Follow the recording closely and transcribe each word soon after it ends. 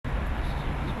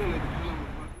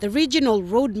The regional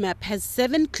roadmap has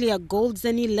 7 clear goals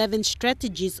and 11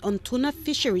 strategies on tuna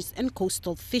fisheries and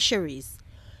coastal fisheries.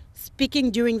 Speaking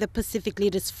during the Pacific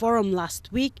Leaders Forum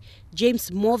last week,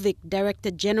 James Morvick, Director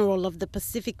General of the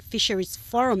Pacific Fisheries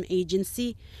Forum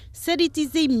Agency, said it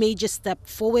is a major step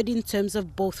forward in terms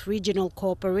of both regional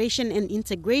cooperation and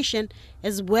integration,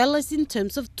 as well as in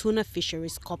terms of tuna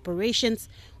fisheries corporations,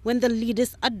 when the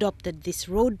leaders adopted this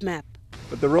roadmap.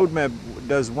 But the roadmap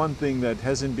does one thing that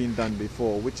hasn't been done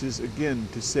before, which is, again,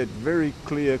 to set very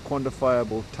clear,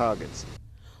 quantifiable targets.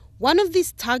 One of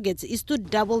these targets is to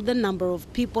double the number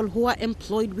of people who are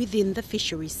employed within the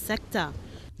fisheries sector.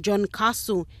 John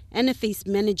Kasu, NFA's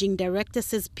managing director,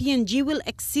 says PNG will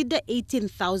exceed the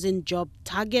 18,000 job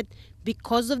target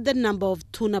because of the number of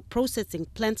tuna processing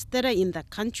plants that are in the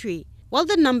country. While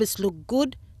the numbers look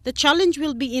good, the challenge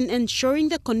will be in ensuring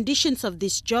the conditions of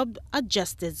this job are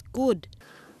just as good.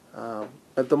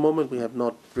 At the moment, we have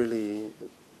not really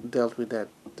dealt with that,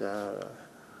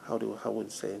 how would you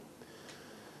say,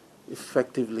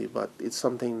 effectively, but it's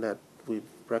something that we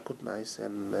recognize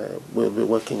and we'll be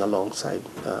working alongside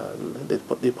the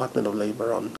Department of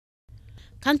Labor on.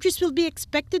 Countries will be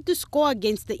expected to score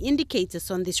against the indicators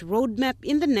on this roadmap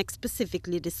in the next Pacific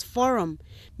Leaders Forum.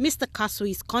 Mr. Kasu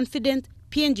is confident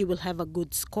PNG will have a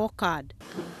good scorecard.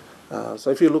 So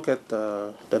if you look at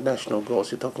the national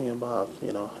goals, you're talking about,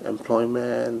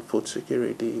 employment, food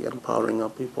security, empowering our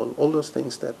people, all those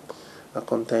things that are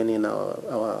contained in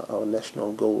our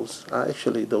national goals are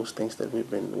actually those things that we've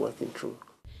been working through.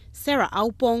 Sarah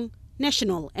Aupong,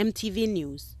 National MTV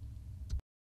News.